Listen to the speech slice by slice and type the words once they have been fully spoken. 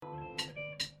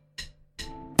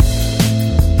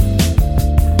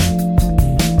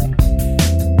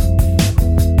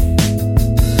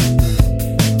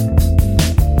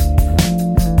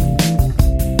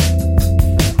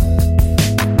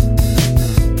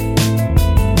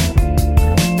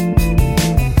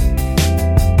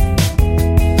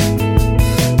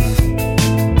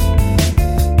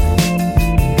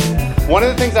One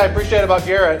of the things I appreciate about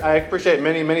Garrett, I appreciate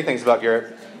many, many things about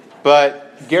Garrett,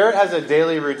 but Garrett has a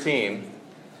daily routine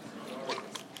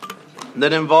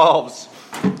that involves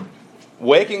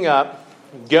waking up,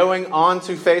 going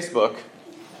onto Facebook,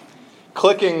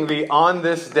 clicking the On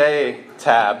This Day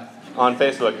tab on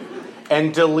Facebook,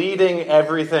 and deleting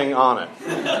everything on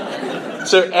it.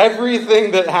 So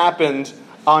everything that happened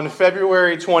on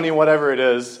February 20, whatever it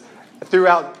is,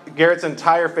 throughout Garrett's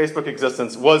entire Facebook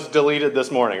existence was deleted this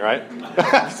morning, right?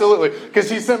 Absolutely. Because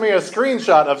he sent me a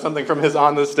screenshot of something from his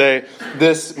On This Day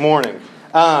this morning.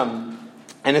 And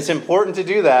it's important to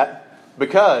do that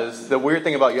because the weird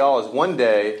thing about y'all is one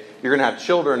day you're going to have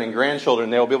children and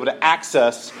grandchildren. They will be able to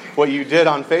access what you did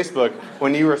on Facebook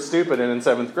when you were stupid and in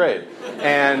 7th grade.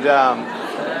 And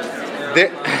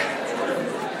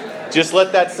just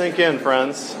let that sink in,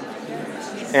 friends.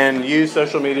 And use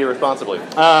social media responsibly.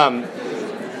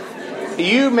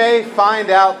 You may find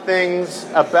out things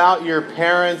about your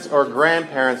parents or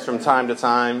grandparents from time to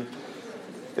time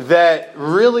that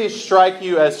really strike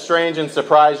you as strange and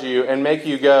surprise you and make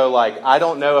you go like, I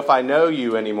don't know if I know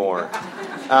you anymore.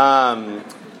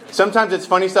 Sometimes it's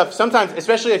funny stuff. Sometimes,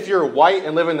 especially if you're white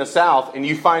and live in the South and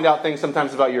you find out things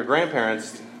sometimes about your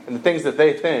grandparents and the things that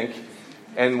they think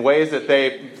and ways that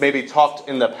they maybe talked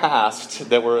in the past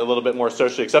that were a little bit more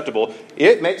socially acceptable,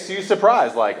 it makes you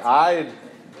surprised. Like, are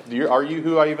you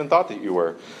who I even thought that you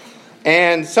were?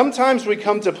 And sometimes we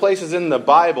come to places in the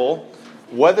Bible,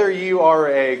 whether you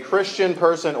are a Christian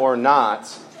person or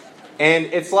not, and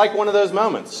it's like one of those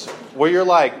moments where you're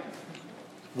like,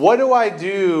 what do I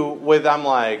do with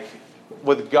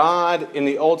God in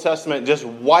the Old Testament just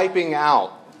wiping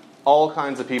out all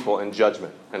kinds of people in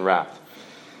judgment and wrath?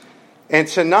 And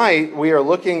tonight, we are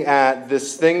looking at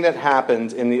this thing that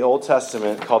happened in the Old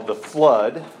Testament called the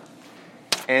flood.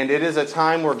 And it is a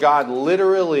time where God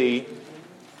literally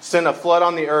sent a flood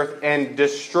on the earth and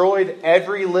destroyed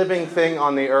every living thing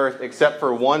on the earth except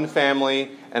for one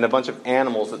family and a bunch of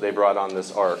animals that they brought on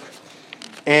this ark.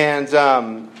 And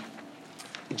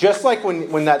just like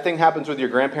when that thing happens with your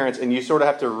grandparents and you sort of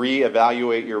have to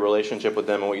reevaluate your relationship with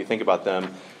them and what you think about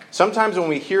them, sometimes when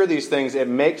we hear these things, it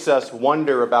makes us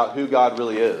wonder about who God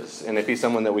really is and if He's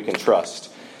someone that we can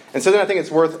trust. And so then I think it's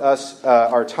worth us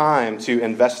our time to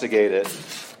investigate it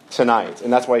tonight.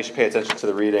 And that's why you should pay attention to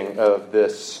the reading of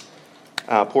this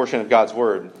portion of God's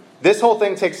Word. This whole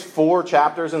thing takes 4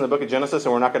 chapters in the book of Genesis,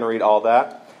 and we're not going to read all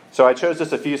that. So I chose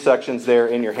just a few sections there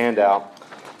in your handout,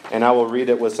 and I will read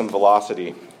it with some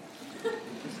velocity.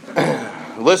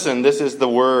 Listen, this is the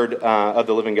word of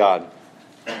the living God.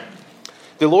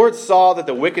 The Lord saw that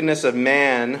the wickedness of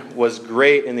man was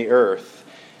great in the earth,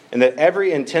 and that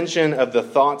every intention of the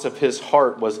thoughts of his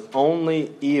heart was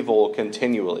only evil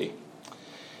continually.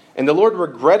 And the Lord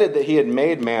regretted that He had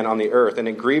made man on the earth, and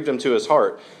it grieved Him to His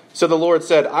heart. So the Lord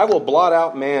said, I will blot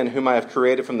out man whom I have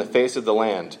created from the face of the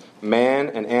land, man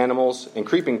and animals and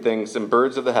creeping things and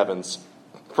birds of the heavens,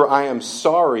 for I am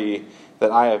sorry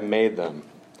that I have made them.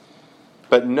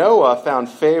 But Noah found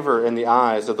favor in the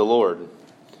eyes of the Lord.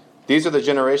 These are the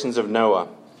generations of Noah.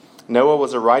 Noah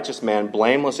was a righteous man,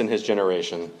 blameless in his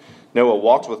generation. Noah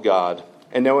walked with God,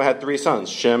 and Noah had 3 sons,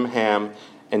 Shem, Ham,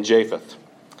 and Japheth.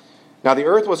 Now the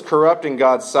earth was corrupt in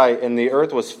God's sight, and the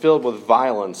earth was filled with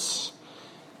violence.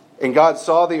 And God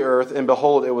saw the earth, and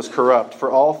behold, it was corrupt, for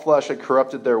all flesh had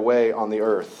corrupted their way on the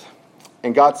earth.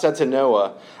 And God said to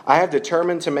Noah, I have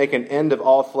determined to make an end of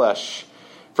all flesh,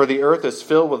 for the earth is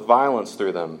filled with violence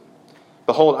through them.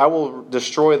 Behold, I will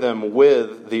destroy them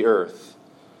with the earth.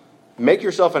 Make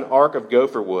yourself an ark of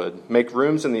gopher wood. Make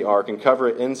rooms in the ark and cover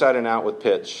it inside and out with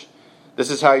pitch. This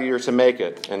is how you're to make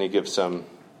it. And he gives some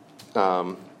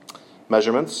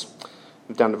measurements.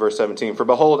 Down to verse 17. For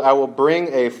behold, I will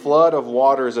bring a flood of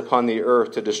waters upon the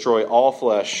earth to destroy all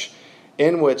flesh,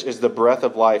 in which is the breath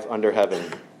of life under heaven.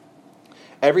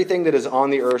 Everything that is on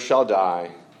the earth shall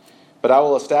die. But I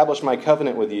will establish my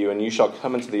covenant with you, and you shall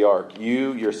come into the ark,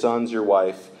 you, your sons, your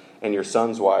wife, and your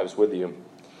sons' wives with you.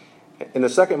 In the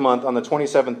 2nd month, on the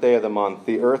 27th day of the month,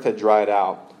 the earth had dried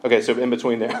out. Okay, so in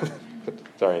between there,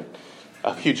 sorry,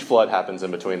 a huge flood happens in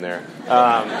between there.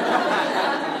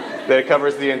 That it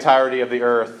covers the entirety of the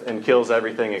earth and kills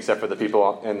everything except for the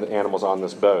people and the animals on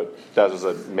this boat. That was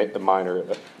a minor,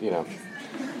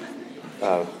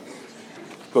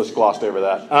 just glossed over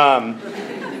that.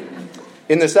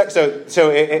 So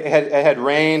it had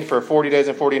rained for 40 days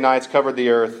and 40 nights, covered the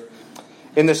earth.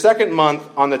 In the 2nd month,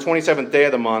 on the 27th day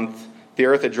of the month, the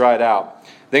earth had dried out.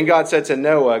 Then God said to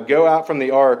Noah, go out from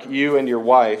the ark, you and your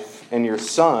wife, and your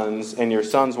sons'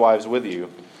 wives with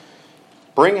you.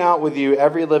 Bring out with you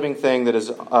every living thing that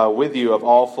is with you of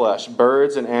all flesh,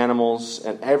 birds and animals,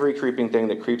 and every creeping thing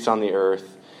that creeps on the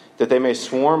earth, that they may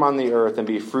swarm on the earth and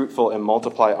be fruitful and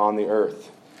multiply on the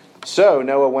earth. So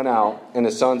Noah went out, and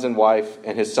his sons and wife,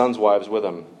 and his sons' wives with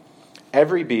him.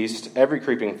 Every beast, every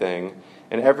creeping thing,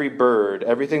 and every bird,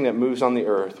 everything that moves on the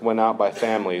earth, went out by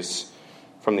families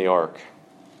from the ark.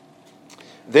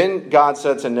 Then God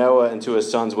said to Noah and to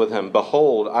his sons with him,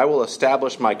 Behold, I will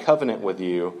establish my covenant with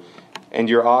you and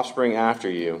your offspring after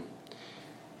you,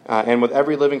 and with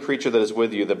every living creature that is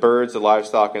with you, the birds, the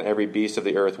livestock, and every beast of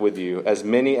the earth with you, as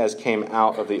many as came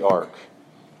out of the ark.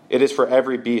 It is for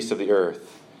every beast of the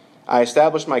earth. I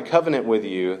establish my covenant with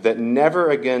you, that never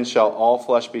again shall all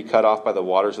flesh be cut off by the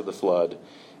waters of the flood,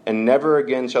 and never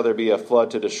again shall there be a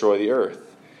flood to destroy the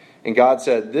earth. And God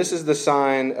said, This is the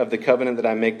sign of the covenant that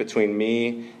I make between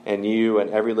me and you and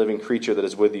every living creature that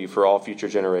is with you for all future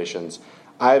generations.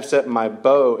 I have set my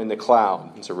bow in the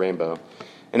cloud. It's a rainbow.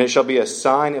 And it shall be a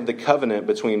sign of the covenant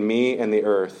between me and the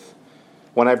earth.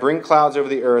 When I bring clouds over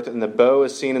the earth and the bow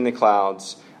is seen in the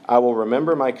clouds, I will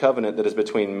remember my covenant that is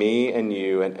between me and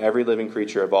you and every living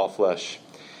creature of all flesh.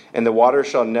 And the water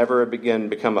shall never again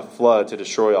become a flood to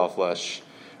destroy all flesh.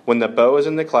 When the bow is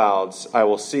in the clouds, I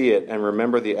will see it and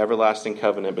remember the everlasting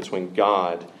covenant between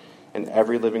God and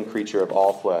every living creature of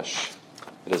all flesh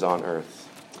that is on earth.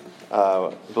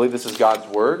 I believe this is God's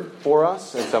word for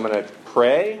us, and so I'm going to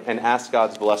pray and ask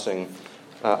God's blessing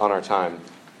on our time.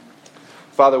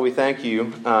 Father, we thank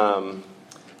you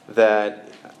that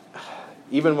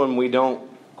even when we don't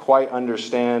quite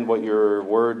understand what your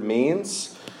word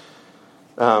means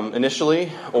initially,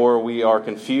 or we are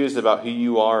confused about who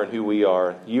you are and who we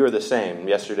are, you are the same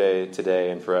yesterday,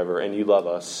 today, and forever, and you love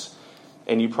us,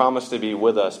 and you promise to be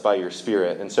with us by your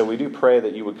Spirit. And so we do pray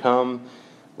that you would come,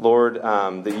 Lord,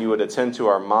 that you would attend to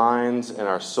our minds and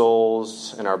our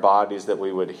souls and our bodies, that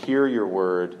we would hear your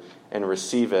word and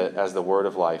receive it as the word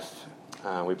of life.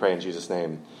 We pray in Jesus'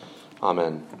 name.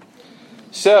 Amen.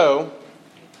 So,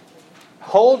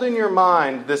 hold in your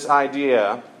mind this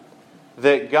idea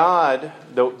that God,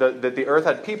 that the earth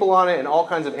had people on it and all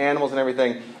kinds of animals and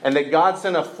everything, and that God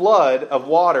sent a flood of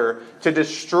water to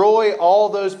destroy all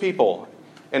those people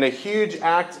in a huge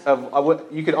act of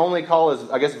what you could only call as,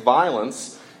 I guess,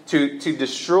 violence, to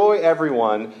destroy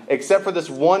everyone except for this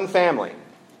one family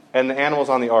and the animals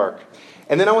on the ark.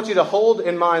 And then I want you to hold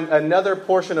in mind another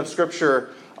portion of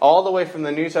Scripture all the way from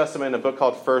the New Testament, a book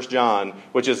called 1 John,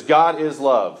 which is God is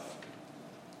love.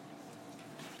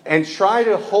 And try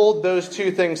to hold those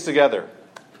two things together.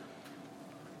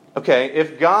 Okay,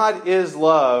 if God is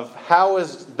love, how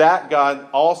is that God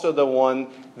also the one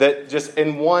that just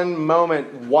in one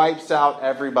moment wipes out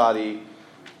everybody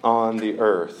on the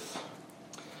earth?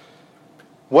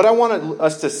 What I want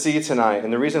us to see tonight,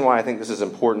 and the reason why I think this is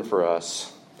important for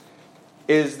us,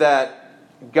 is that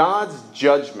God's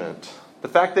judgment, the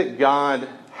fact that God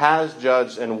has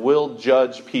judged and will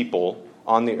judge people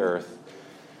on the earth,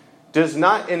 does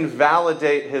not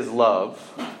invalidate his love.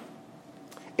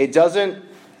 It doesn't,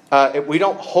 we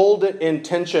don't hold it in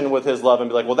tension with his love and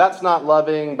be like, well, that's not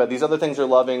loving, but these other things are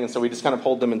loving, and so we just kind of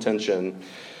hold them in tension.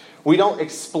 We don't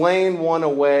explain one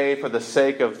away for the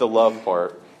sake of the love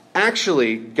part.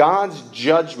 Actually, God's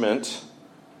judgment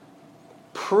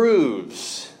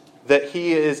proves that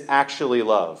he is actually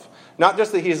love. Not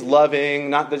just that he's loving,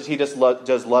 not that he just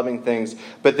does loving things,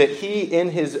 but that he in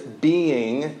his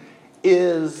being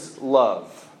is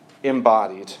love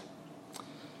embodied.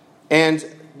 And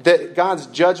that God's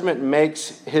judgment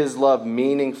makes his love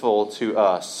meaningful to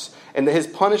us. And that his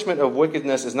punishment of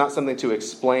wickedness is not something to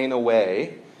explain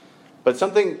away, but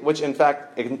something which in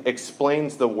fact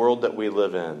explains the world that we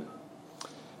live in.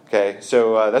 Okay,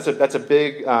 so that's a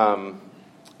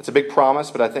big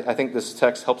promise, but I think this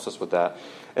text helps us with that.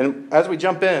 And as we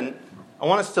jump in, I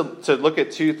want us to look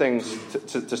at two things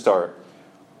to start.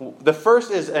 The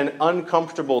first is an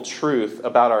uncomfortable truth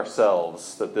about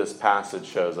ourselves that this passage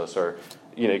shows us, or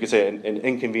you could say an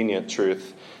inconvenient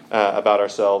truth about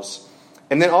ourselves,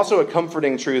 and then also a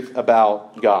comforting truth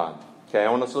about God. Okay, I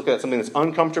want us to look at something that's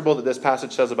uncomfortable that this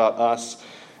passage says about us,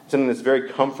 something that's very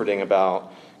comforting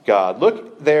about God.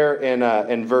 Look there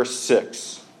in verse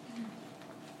 6.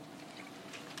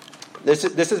 This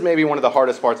is maybe one of the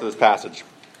hardest parts of this passage.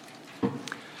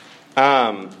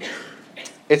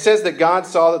 It says that God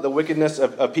saw that the wickedness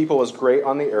of people was great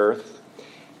on the earth.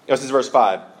 This is verse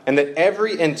 5. And that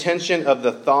every intention of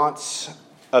the thoughts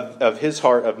of his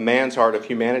heart, of man's heart, of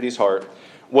humanity's heart,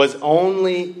 was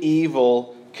only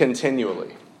evil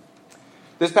continually.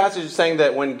 This passage is saying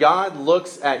that when God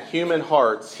looks at human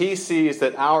hearts, he sees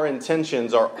that our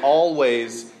intentions are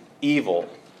always evil.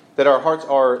 that our hearts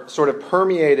are sort of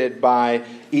permeated by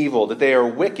evil, that they are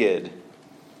wicked,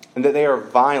 and that they are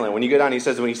violent. When you go down, he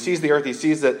says when he sees the earth, he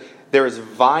sees that there is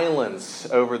violence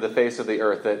over the face of the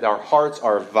earth, that our hearts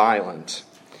are violent.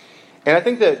 And I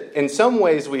think that in some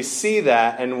ways we see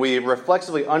that and we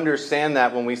reflexively understand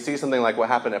that when we see something like what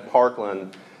happened at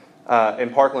Parkland, in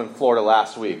Parkland, Florida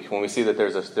last week, when we see that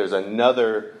there's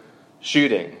another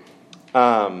shooting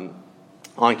on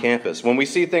campus. When we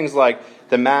see things like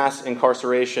the mass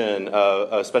incarceration,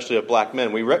 especially of black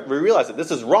men, we realize that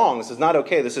this is wrong, this is not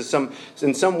okay, this is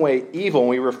in some way evil, and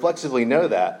we reflexively know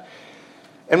that.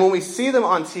 And when we see them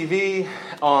on TV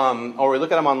or we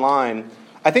look at them online,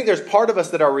 I think there's part of us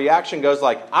that our reaction goes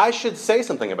like, I should say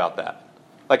something about that.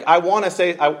 Like I want to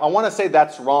say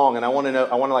that's wrong, and I want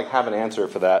to like have an answer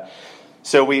for that.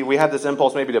 So we have this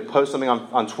impulse maybe to post something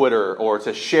on Twitter or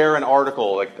to share an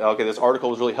article. Like, okay, this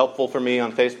article was really helpful for me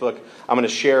on Facebook. I'm going to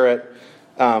share it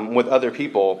with other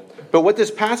people. But what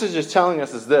this passage is telling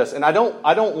us is this, and I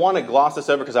don't want to gloss this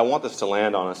over because I want this to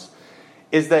land on us,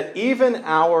 is that even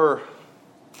our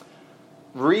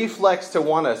reflex to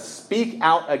want to speak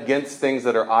out against things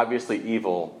that are obviously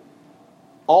evil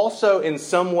also in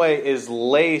some way is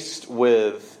laced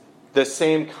with the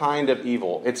same kind of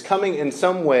evil. It's coming in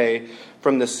some way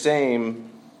from the same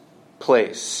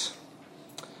place.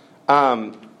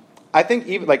 I think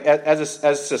even like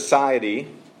as society,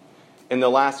 in the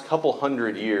last couple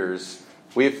hundred years,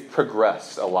 we've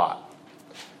progressed a lot.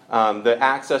 The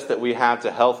access that we have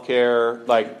to healthcare,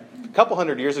 like a couple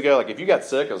hundred years ago, like if you got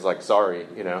sick, it was like, sorry,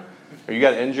 or you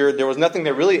got injured. There was nothing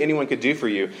that really anyone could do for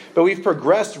you. But we've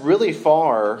progressed really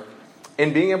far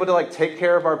in being able to like take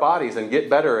care of our bodies and get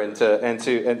better and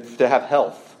to have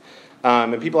health.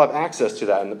 And people have access to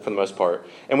that for the most part.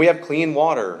 And we have clean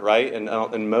water, right? In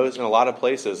a lot of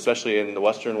places, especially in the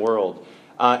Western world.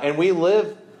 And we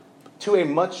live to a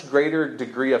much greater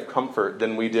degree of comfort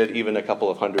than we did even a couple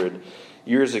of hundred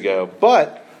years ago.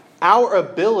 But our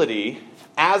ability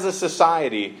as a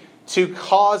society to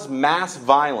cause mass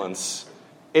violence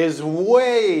is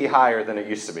way higher than it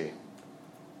used to be. You know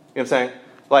what I'm saying?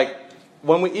 Like,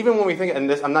 when we think, and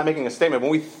this, I'm not making a statement,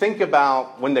 when we think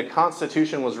about when the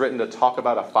Constitution was written to talk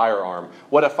about a firearm,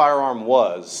 what a firearm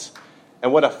was,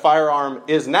 and what a firearm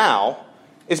is now,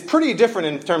 is pretty different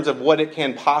in terms of what it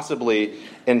can possibly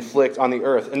inflict on the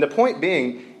earth. And the point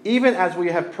being, even as we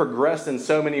have progressed in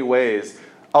so many ways,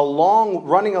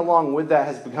 running along with that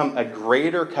has become a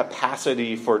greater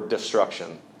capacity for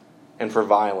destruction and for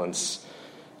violence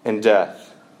and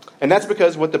death. And that's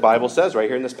because what the Bible says right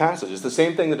here in this passage. It's the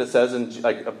same thing that it says in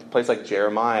like a place like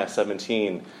Jeremiah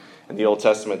 17 in the Old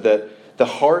Testament, that the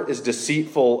heart is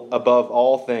deceitful above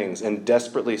all things and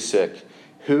desperately sick.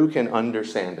 Who can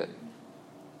understand it?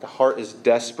 The heart is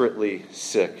desperately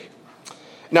sick.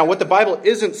 Now, what the Bible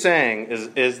isn't saying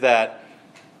is that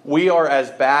we are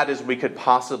as bad as we could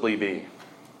possibly be.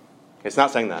 It's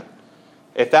not saying that.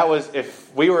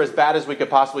 If we were as bad as we could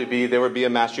possibly be, there would be a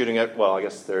mass shooting. I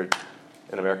guess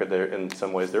in America, in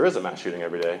some ways, there is a mass shooting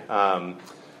every day.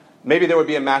 Maybe there would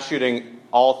be a mass shooting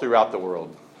all throughout the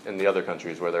world in the other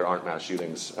countries where there aren't mass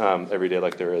shootings every day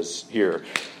like there is here.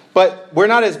 But we're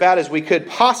not as bad as we could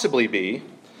possibly be.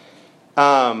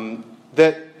 But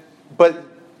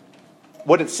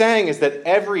what it's saying is that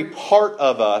every part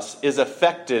of us is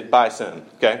affected by sin.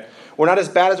 Okay? We're not as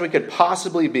bad as we could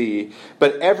possibly be,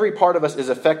 but every part of us is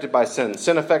affected by sin.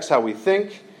 Sin affects how we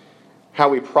think, how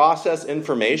we process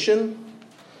information,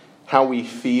 how we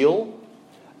feel,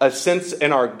 a sense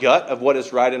in our gut of what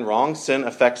is right and wrong. Sin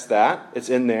affects that. It's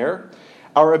in there.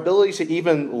 Our ability to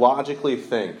even logically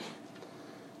think,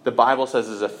 the Bible says,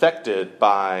 is affected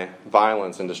by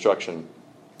violence and destruction.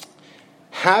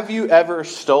 Have you ever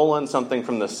stolen something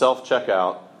from the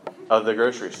self-checkout of the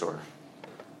grocery store?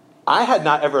 I had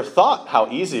not ever thought how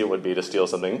easy it would be to steal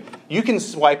something. You can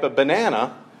swipe a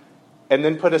banana and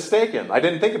then put a steak in. I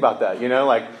didn't think about that,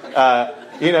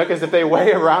 because if they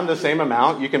weigh around the same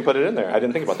amount, you can put it in there. I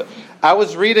didn't think about that. I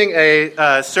was reading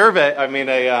a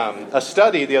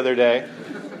study the other day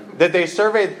that they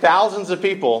surveyed thousands of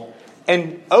people,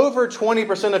 and over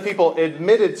 20% of people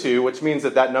admitted to, which means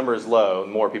that number is low,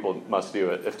 more people must do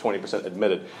it if 20%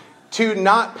 admitted, to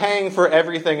not paying for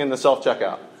everything in the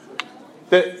self-checkout.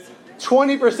 That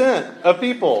 20% of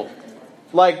people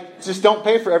just don't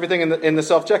pay for everything in the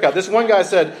self-checkout. This one guy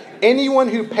said, anyone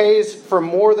who pays for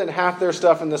more than half their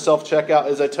stuff in the self-checkout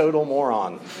is a total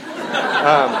moron.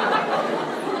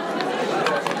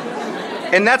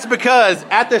 And that's because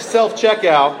at the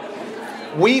self-checkout,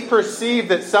 we perceive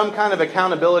that some kind of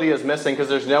accountability is missing because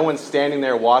there's no one standing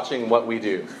there watching what we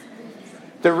do.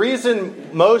 The reason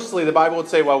mostly the Bible would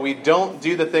say, well, we don't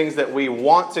do the things that we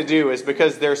want to do is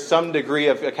because there's some degree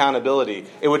of accountability.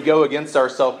 It would go against our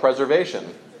self-preservation,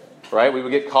 right? We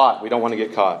would get caught. We don't want to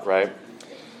get caught, right?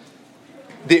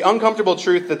 The uncomfortable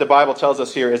truth that the Bible tells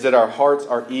us here is that our hearts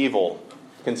are evil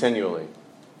continually.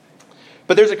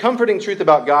 But there's a comforting truth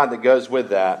about God that goes with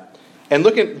that. And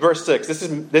look at verse 6.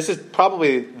 This is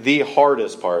probably the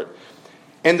hardest part.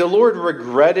 And the Lord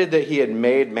regretted that he had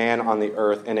made man on the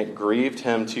earth, and it grieved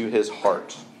him to his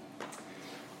heart.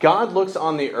 God looks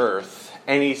on the earth,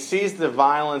 and he sees the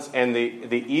violence and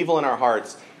the evil in our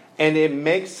hearts, and it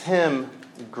makes him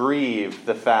grieve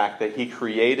the fact that he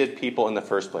created people in the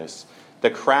first place. The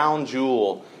crown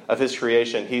jewel of his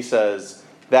creation, he says,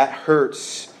 that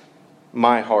hurts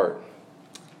my heart.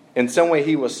 In some way,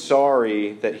 he was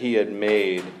sorry that he had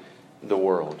made the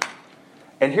world.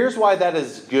 And here's why that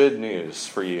is good news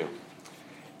for you.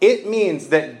 It means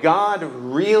that God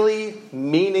really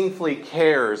meaningfully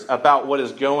cares about what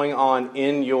is going on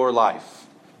in your life.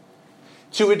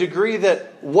 To a degree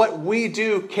that what we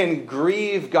do can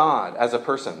grieve God as a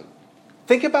person.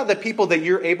 Think about the people that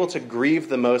you're able to grieve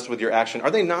the most with your action. Are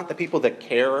they not the people that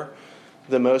care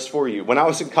the most for you? When I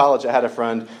was in college, I had a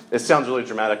friend. It sounds really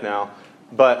dramatic now.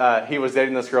 But he was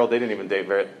dating this girl. They didn't even date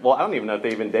very well. I don't even know if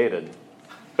they even dated.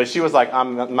 But she was like,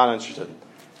 I'm not interested.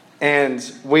 And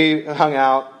we hung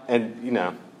out and,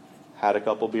 had a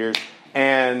couple beers.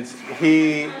 And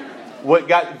he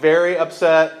got very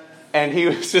upset. And he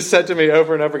just said to me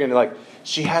over and over again, like,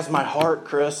 she has my heart,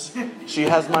 Chris. She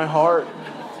has my heart.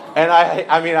 And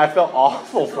I felt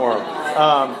awful for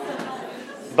him.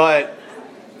 But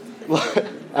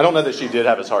I don't know that she did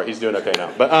have his heart. He's doing okay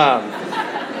now.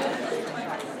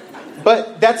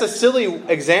 But that's a silly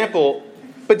example.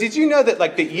 But did you know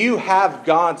that you have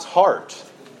God's heart?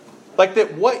 Like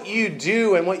that what you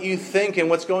do and what you think and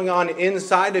what's going on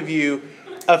inside of you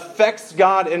affects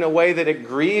God in a way that it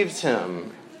grieves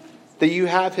him. That you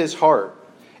have his heart.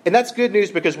 And that's good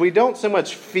news because we don't so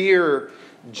much fear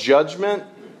judgment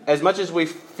as much as we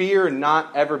fear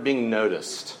not ever being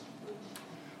noticed.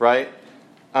 Right?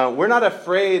 We're not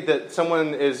afraid that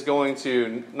someone is going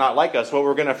to not like us. What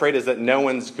we're afraid is that no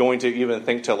one's going to even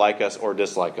think to like us or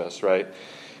dislike us, right?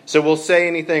 So we'll say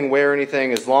anything, wear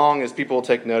anything, as long as people will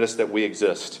take notice that we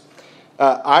exist.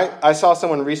 I saw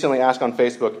someone recently ask on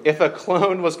Facebook, if a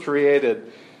clone was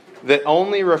created that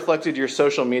only reflected your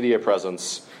social media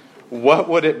presence, what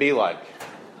would it be like?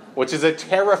 Which is a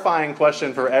terrifying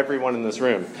question for everyone in this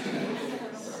room.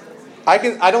 I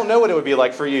don't know what it would be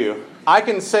like for you. I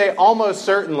can say almost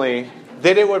certainly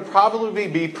that it would probably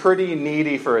be pretty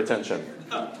needy for attention.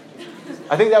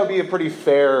 I think that would be a pretty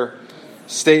fair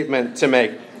statement to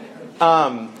make.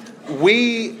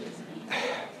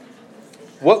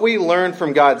 What we learn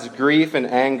from God's grief and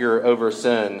anger over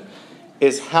sin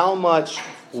is how much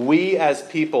we as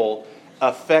people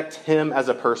affect him as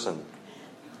a person.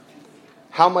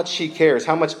 How much he cares,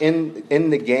 how much in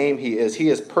the game he is. He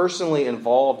is personally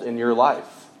involved in your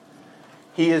life.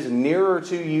 He is nearer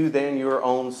to you than your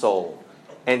own soul.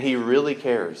 And he really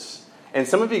cares. And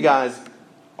some of you guys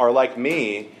are like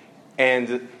me,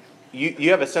 and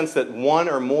you have a sense that one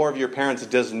or more of your parents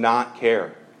does not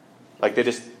care. Like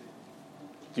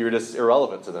you're just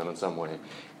irrelevant to them in some way.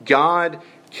 God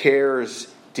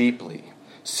cares deeply.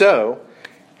 So,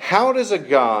 how does a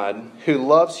God who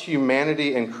loves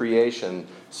humanity and creation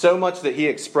so much that he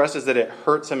expresses that it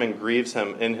hurts him and grieves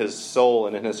him in his soul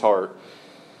and in his heart,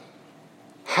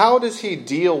 how does he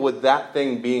deal with that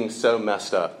thing being so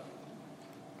messed up?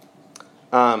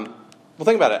 Well,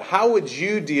 think about it. How would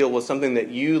you deal with something that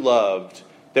you loved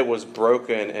that was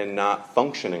broken and not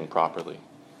functioning properly?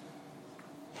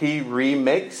 He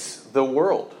remakes the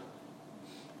world.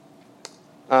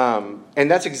 And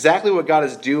that's exactly what God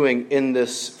is doing in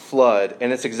this flood.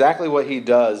 And it's exactly what he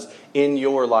does in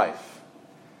your life.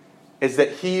 Is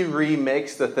that he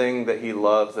remakes the thing that he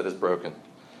loves that is broken.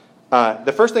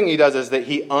 The first thing he does is that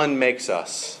he unmakes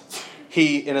us.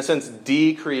 He, in a sense,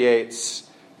 decreates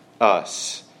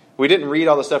us. We didn't read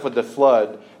all the stuff with the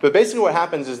flood. But basically what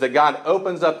happens is that God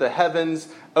opens up the heavens,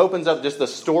 opens up just the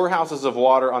storehouses of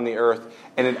water on the earth,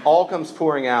 and it all comes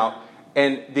pouring out.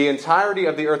 And the entirety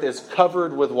of the earth is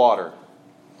covered with water.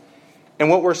 And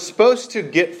what we're supposed to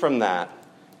get from that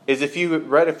is, if you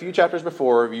read a few chapters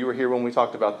before, if you were here when we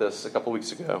talked about this a couple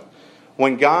weeks ago,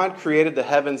 when God created the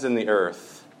heavens and the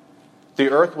earth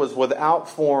was without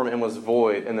form and was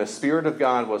void, and the Spirit of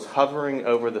God was hovering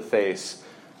over the face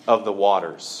of the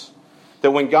waters.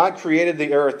 That when God created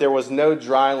the earth, there was no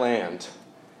dry land.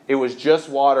 It was just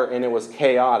water, and it was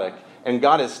chaotic. And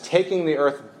God is taking the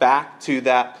earth back to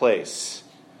that place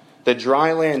The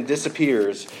dry land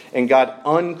disappears, and God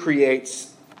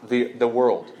uncreates the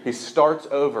world. He starts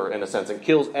over, in a sense, and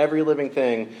kills every living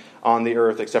thing on the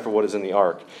earth except for what is in the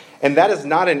ark. And that is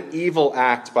not an evil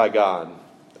act by God.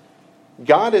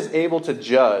 God is able to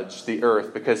judge the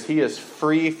earth because he is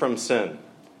free from sin.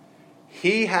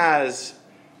 He has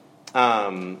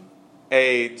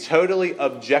a totally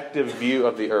objective view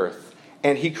of the earth.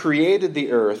 And he created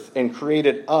the earth and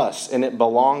created us, and it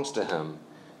belongs to him.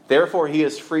 Therefore, he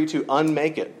is free to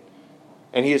unmake it.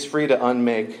 And he is free to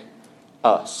unmake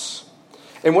us.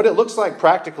 And what it looks like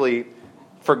practically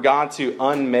for God to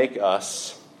unmake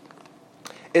us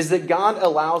is that God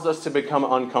allows us to become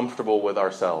uncomfortable with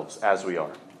ourselves as we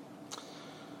are.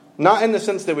 Not in the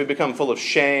sense that we become full of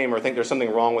shame or think there's something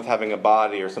wrong with having a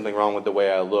body or something wrong with the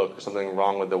way I look or something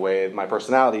wrong with the way my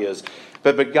personality is.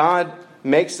 But God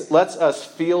lets us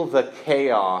feel the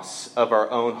chaos of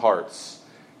our own hearts.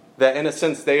 That in a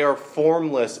sense they are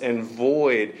formless and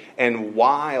void and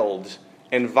wild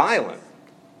and violent.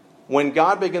 When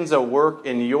God begins a work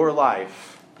in your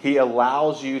life, he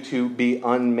allows you to be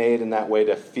unmade in that way,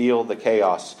 to feel the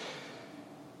chaos.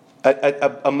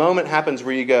 A moment happens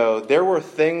where you go, there were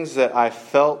things that I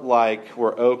felt like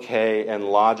were okay and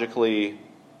logically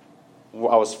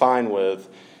I was fine with,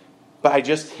 but I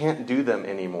just can't do them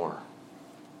anymore.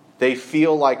 They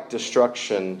feel like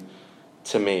destruction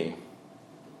to me.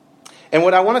 And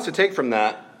what I want us to take from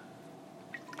that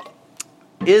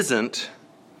isn't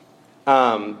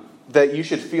that you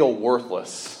should feel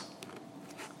worthless.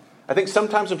 I think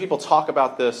sometimes when people talk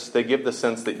about this, they give the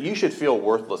sense that you should feel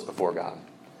worthless before God.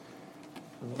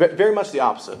 Very much the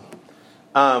opposite.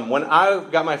 When I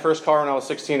got my first car when I was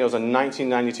 16, it was a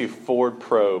 1992 Ford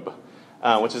Probe,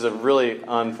 which is a really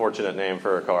unfortunate name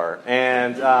for a car.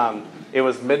 And it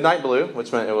was midnight blue,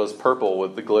 which meant it was purple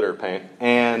with the glitter paint.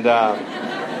 And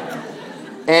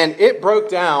it broke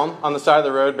down on the side of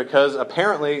the road because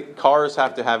apparently cars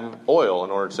have to have oil in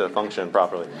order to function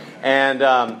properly.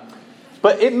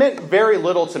 But it meant very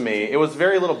little to me. It was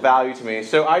very little value to me.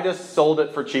 So I just sold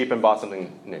it for cheap and bought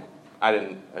something new. I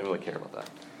didn't really care about that.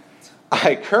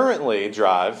 I currently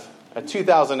drive a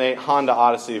 2008 Honda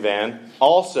Odyssey van,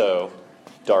 also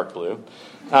dark blue.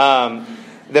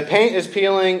 The paint is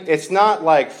peeling. It's not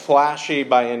like flashy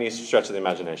by any stretch of the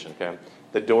imagination, okay?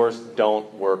 The doors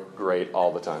don't work great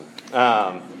all the time.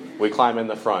 We climb in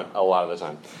the front a lot of the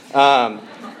time.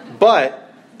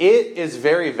 But it is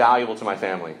very valuable to my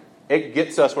family. It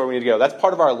gets us where we need to go. That's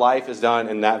part of our life is done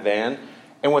in that van.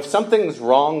 And if something's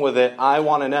wrong with it, I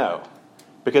want to know.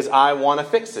 Because I want to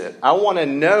fix it. I want to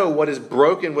know what is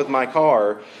broken with my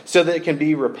car so that it can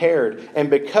be repaired. And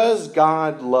because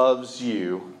God loves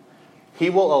you, he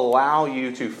will allow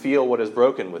you to feel what is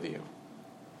broken with you.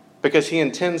 Because he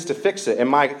intends to fix it. And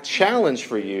my challenge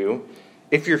for you,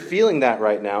 if you're feeling that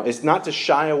right now, is not to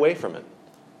shy away from it.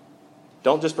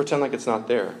 Don't just pretend like it's not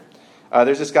there.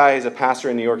 There's this guy, he's a pastor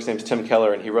in New York, his name's Tim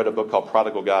Keller, and he wrote a book called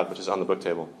Prodigal God, which is on the book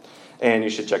table. And you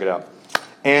should check it out.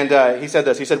 And he said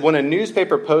this. He said, when a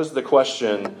newspaper posed the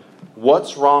question,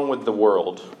 what's wrong with the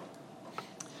world?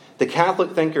 The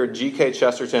Catholic thinker G.K.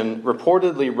 Chesterton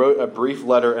reportedly wrote a brief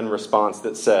letter in response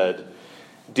that said,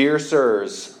 Dear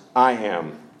Sirs, I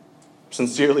am.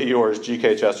 Sincerely yours,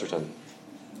 G.K. Chesterton.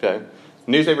 Okay.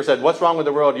 The newspaper said, what's wrong with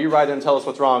the world? You write in and tell us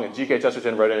what's wrong. And G.K.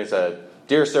 Chesterton wrote in and said,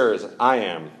 Dear Sirs, I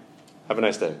am. Have a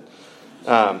nice day.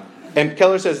 And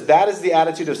Keller says, that is the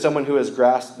attitude of someone who has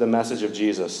grasped the message of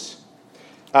Jesus.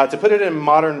 To put it in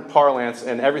modern parlance,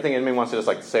 and everything in me wants to just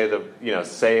like say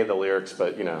the lyrics,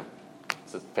 but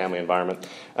it's a family environment.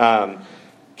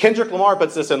 Kendrick Lamar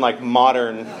puts this in like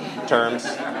modern terms.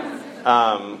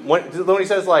 When he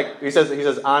says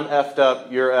I'm effed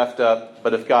up, you're effed up,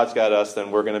 but if God's got us,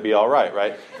 then we're going to be all right,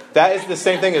 right? That is the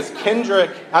same thing as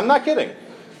Kendrick. I'm not kidding.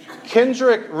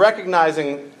 Kendrick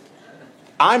recognizing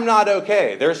I'm not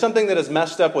okay. There's something that is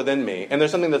messed up within me, and there's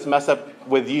something that's messed up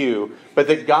with you, but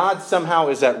that God somehow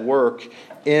is at work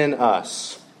in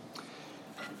us.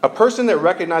 A person that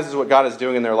recognizes what God is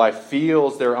doing in their life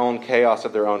feels their own chaos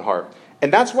of their own heart.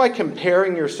 And that's why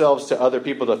comparing yourselves to other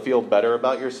people to feel better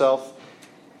about yourself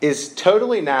is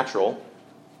totally natural,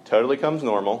 totally comes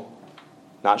normal,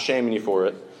 not shaming you for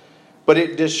it, but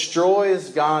it destroys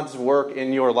God's work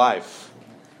in your life.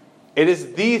 It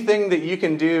is the thing that you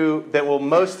can do that will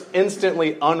most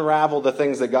instantly unravel the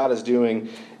things that God is doing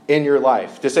in your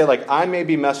life. To say, like, I may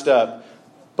be messed up,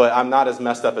 but I'm not as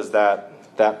messed up as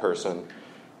that person,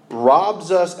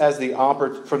 robs us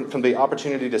from the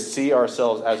opportunity to see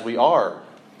ourselves as we are,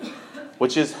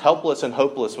 which is helpless and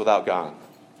hopeless without God.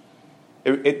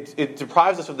 It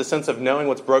deprives us of the sense of knowing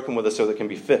what's broken with us so that it can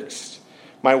be fixed.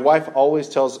 My wife always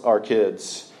tells our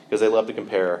kids, because they love to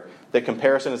compare, that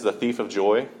comparison is the thief of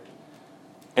joy.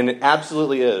 And it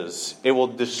absolutely is. It will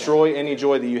destroy any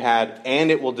joy that you had,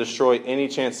 and it will destroy any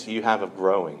chance that you have of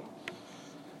growing.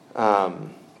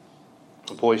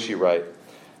 Boy, is she right.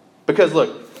 Because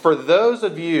look, for those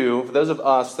of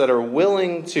us that are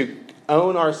willing to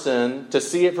own our sin, to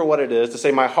see it for what it is, to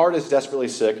say, my heart is desperately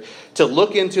sick, to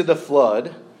look into the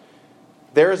flood,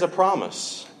 there is a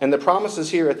promise. And the promise is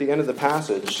here at the end of the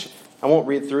passage. I won't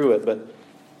read through it, but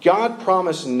God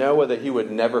promised Noah that he would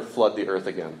never flood the earth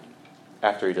again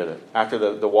after he did it. After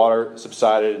the water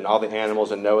subsided and all the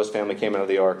animals and Noah's family came out of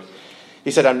the ark.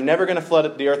 He said, I'm never going to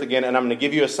flood the earth again, and I'm going to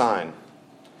give you a sign.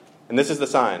 And this is the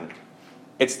sign.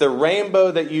 It's the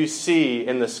rainbow that you see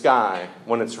in the sky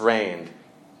when it's rained.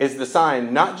 Is the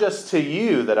sign not just to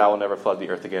you that I will never flood the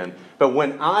earth again, but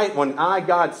when I,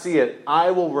 God, see it, I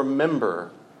will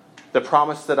remember the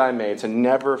promise that I made to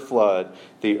never flood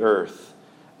the earth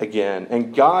again.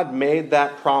 And God made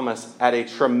that promise at a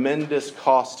tremendous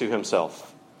cost to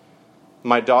himself.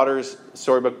 My daughter's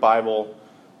storybook Bible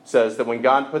says that when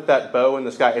God put that bow in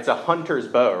the sky, it's a hunter's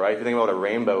bow, right? If you think about what a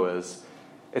rainbow is,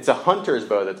 it's a hunter's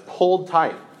bow that's pulled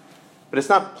tight. But it's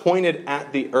not pointed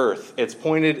at the earth. It's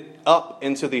pointed up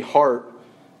into the heart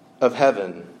of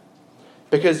heaven.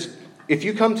 Because if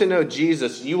you come to know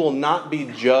Jesus, you will not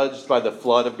be judged by the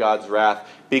flood of God's wrath,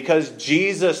 because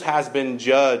Jesus has been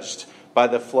judged by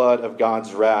the flood of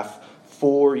God's wrath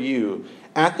for you.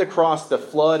 At the cross, the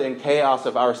flood and chaos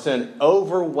of our sin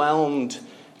overwhelmed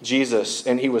Jesus,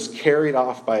 and he was carried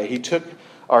off by it. He took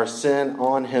our sin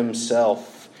on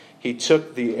himself. He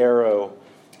took the arrow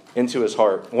into his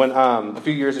heart. When a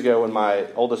few years ago, when my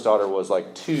oldest daughter was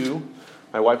like 2,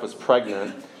 my wife was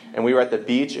pregnant, and we were at the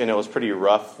beach, and it was pretty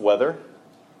rough weather.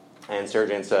 And Sarah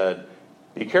Jane said,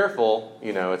 be careful,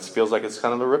 it feels like it's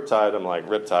kind of a riptide. I'm like,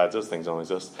 riptides, those things don't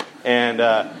exist. And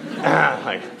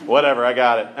like, whatever, I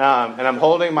got it. And I'm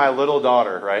holding my little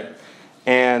daughter, right?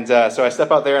 And so I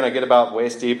step out there, and I get about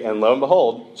waist deep, and lo and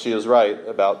behold, she was right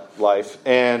about life.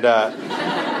 And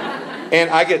and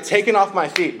I get taken off my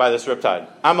feet by this riptide.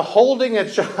 I'm holding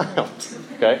a child,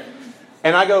 okay?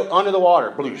 And I go under the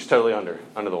water, bloosh, totally under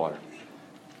the water.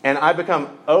 And I become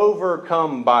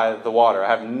overcome by the water. I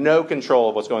have no control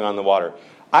of what's going on in the water.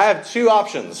 I have 2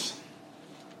 options.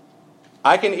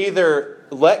 I can either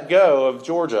let go of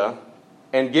Georgia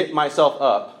and get myself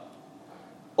up,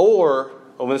 or,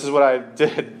 this is what I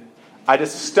did, I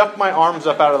just stuck my arms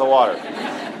up out of the water.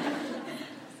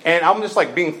 And I'm just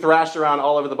like being thrashed around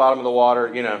all over the bottom of the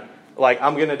water, like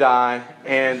I'm going to die.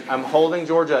 And I'm holding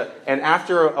Georgia. And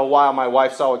after a while, my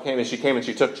wife saw what came, and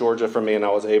she took Georgia from me, and I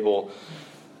was able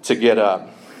to get up.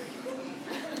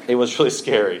 It was really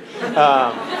scary.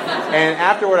 And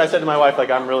afterward, I said to my wife,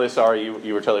 I'm really sorry,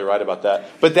 you were totally right about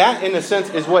that. But that, in a sense,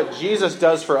 is what Jesus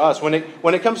does for us. When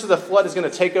it comes to the flood is going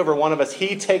to take over one of us,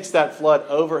 he takes that flood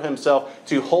over himself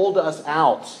to hold us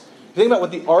out. Think about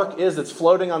what the ark is that's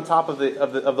floating on top of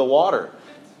the water.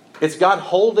 It's God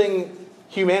holding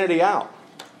humanity out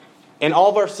and all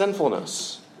of our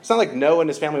sinfulness. It's not like Noah and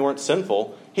his family weren't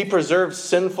sinful. He preserved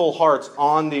sinful hearts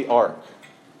on the ark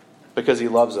because he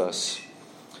loves us.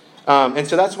 And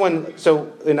so that's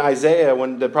so in Isaiah,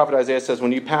 when the prophet Isaiah says,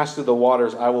 when you pass through the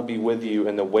waters, I will be with you,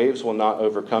 and the waves will not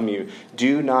overcome you.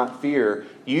 Do not fear.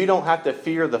 You don't have to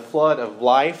fear the flood of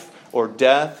life or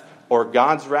death or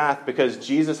God's wrath, because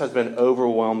Jesus has been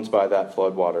overwhelmed by that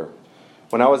flood water.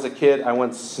 When I was a kid, I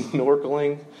went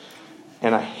snorkeling,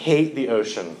 and I hate the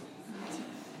ocean.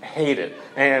 I hate it.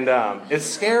 And it's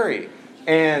scary.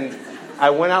 And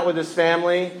I went out with this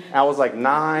family. I was like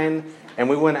 9, and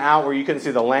we went out where you couldn't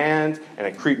see the land, and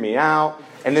it creeped me out.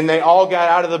 And then they all got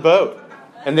out of the boat,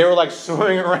 and they were like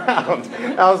swimming around.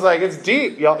 I was like, it's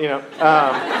deep, y'all, and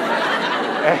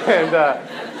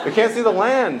we can't see the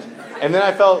land. And then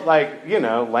I felt like,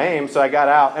 lame, so I got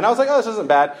out. And I was like, oh, this isn't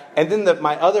bad. And then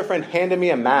my other friend handed me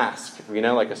a mask,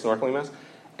 like a snorkeling mask.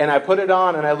 And I put it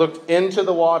on, and I looked into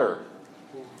the water.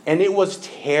 And it was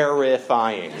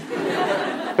terrifying.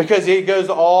 Because it goes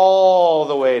all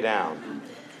the way down.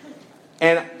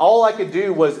 And all I could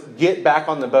do was get back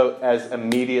on the boat as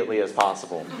immediately as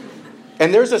possible.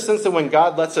 And there's a sense that when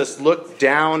God lets us look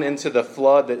down into the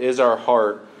flood that is our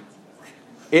heart,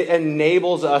 it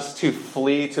enables us to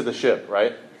flee to the ship,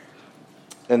 right?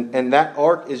 And that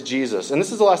ark is Jesus. And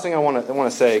this is the last thing I want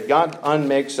to say. God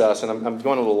unmakes us, and I'm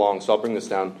going a little long, so I'll bring this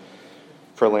down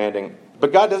for landing.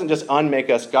 But God doesn't just unmake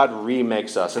us, God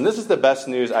remakes us. And this is the best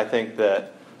news, I think,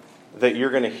 that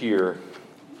you're going to hear.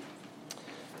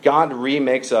 God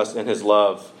remakes us in his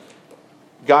love.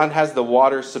 God has the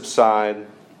waters subside,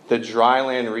 the dry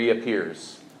land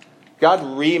reappears.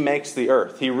 God remakes the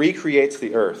earth. He recreates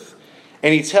the earth.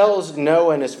 And he tells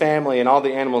Noah and his family and all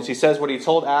the animals, he says what he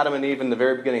told Adam and Eve in the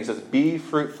very beginning. He says, be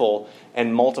fruitful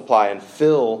and multiply and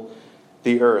fill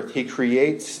the earth. He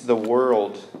creates the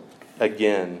world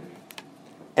again.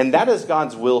 And that is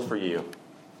God's will for you.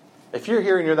 If you're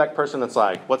here and you're that person that's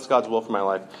like, what's God's will for my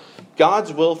life?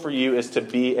 God's will for you is to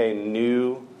be a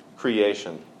new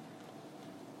creation.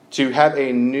 To have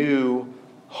a new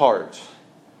heart.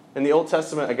 In the Old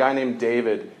Testament, a guy named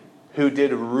David who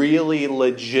did really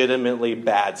legitimately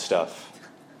bad stuff.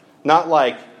 Not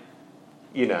like,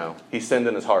 he sinned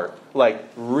in his heart. Like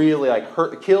really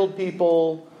killed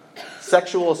people,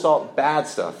 sexual assault, bad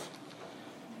stuff.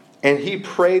 And he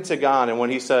prayed to God, and what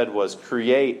he said was,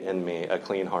 create in me a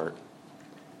clean heart.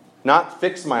 Not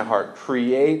fix my heart,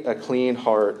 create a clean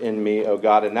heart in me, O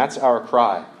God. And that's our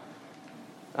cry.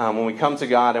 When we come to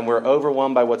God and we're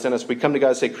overwhelmed by what's in us, we come to God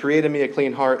and say, create in me a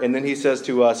clean heart. And then he says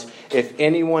to us, if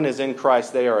anyone is in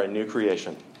Christ, they are a new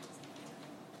creation.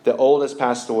 The old has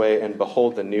passed away, and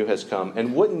behold, the new has come.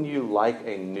 And wouldn't you like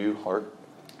a new heart?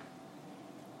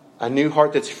 A new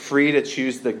heart that's free to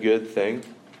choose the good thing?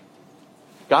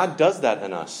 God does that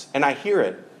in us. And I hear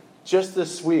it. Just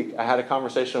this week, I had a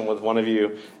conversation with one of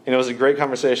you, and it was a great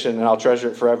conversation, and I'll treasure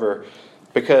it forever.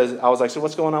 Because I was like, so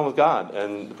what's going on with God?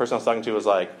 And the person I was talking to was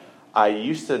like, I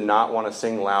used to not want to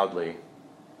sing loudly.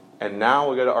 And now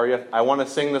we go to RUF, I want to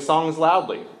sing the songs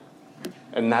loudly.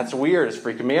 And that's weird. It's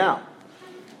freaking me out.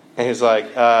 And he's like,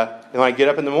 and when I get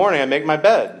up in the morning, I make my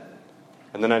bed.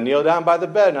 And then I kneel down by the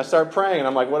bed and I start praying. And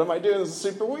I'm like, what am I doing? This is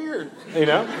super weird.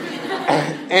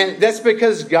 And that's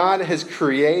because God has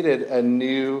created a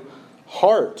new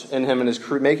heart in him and is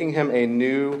making him a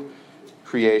new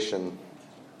creation.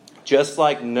 Just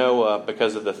like Noah,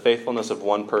 because of the faithfulness of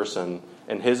one person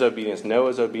and his obedience,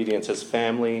 Noah's obedience, his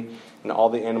family and all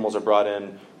the animals are brought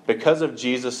in. Because of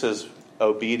Jesus'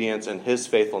 obedience and his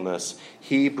faithfulness,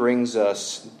 he brings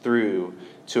us through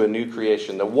to a new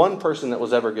creation. The one person that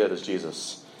was ever good is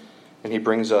Jesus. And he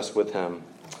brings us with him.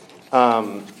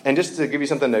 And just to give you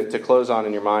something to close on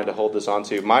in your mind, to hold this on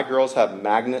to, my girls have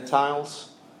magnet tiles.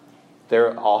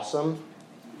 They're awesome.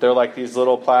 They're like these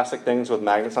little plastic things with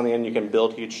magnets on the end. You can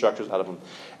build huge structures out of them.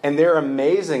 And they're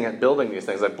amazing at building these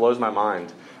things. It blows my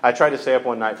mind. I tried to stay up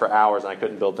one night for hours, and I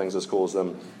couldn't build things as cool as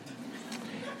them.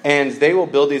 And they will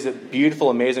build these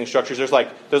beautiful, amazing structures. There's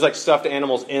like stuffed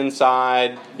animals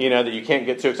inside, that you can't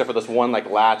get to except for this one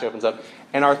latch opens up.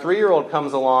 And our 3-year-old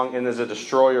comes along and is a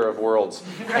destroyer of worlds.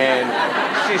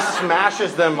 And she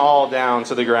smashes them all down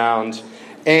to the ground.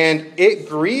 And it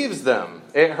grieves them.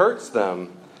 It hurts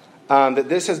them. That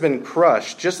this has been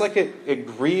crushed, just like it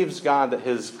grieves God that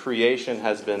his creation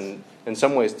has been, in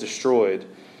some ways, destroyed.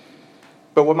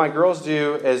 But what my girls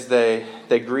do is they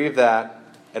grieve that,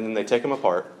 and then they take them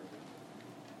apart.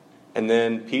 And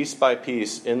then, piece by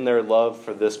piece, in their love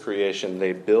for this creation,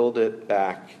 they build it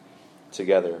back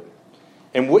together.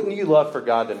 And wouldn't you love for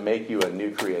God to make you a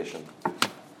new creation?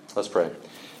 Let's pray.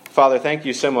 Father, thank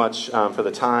you so much for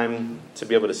the time to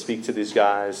be able to speak to these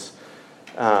guys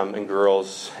and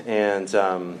girls, and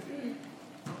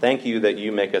thank you that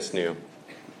you make us new,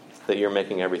 that you're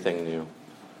making everything new.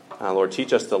 Lord,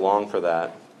 teach us to long for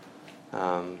that,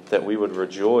 that we would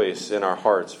rejoice in our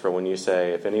hearts for when you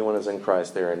say, if anyone is in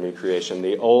Christ, they are a new creation.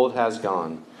 The old has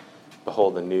gone.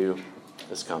 Behold, the new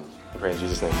has come. I pray in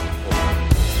Jesus' name. Amen.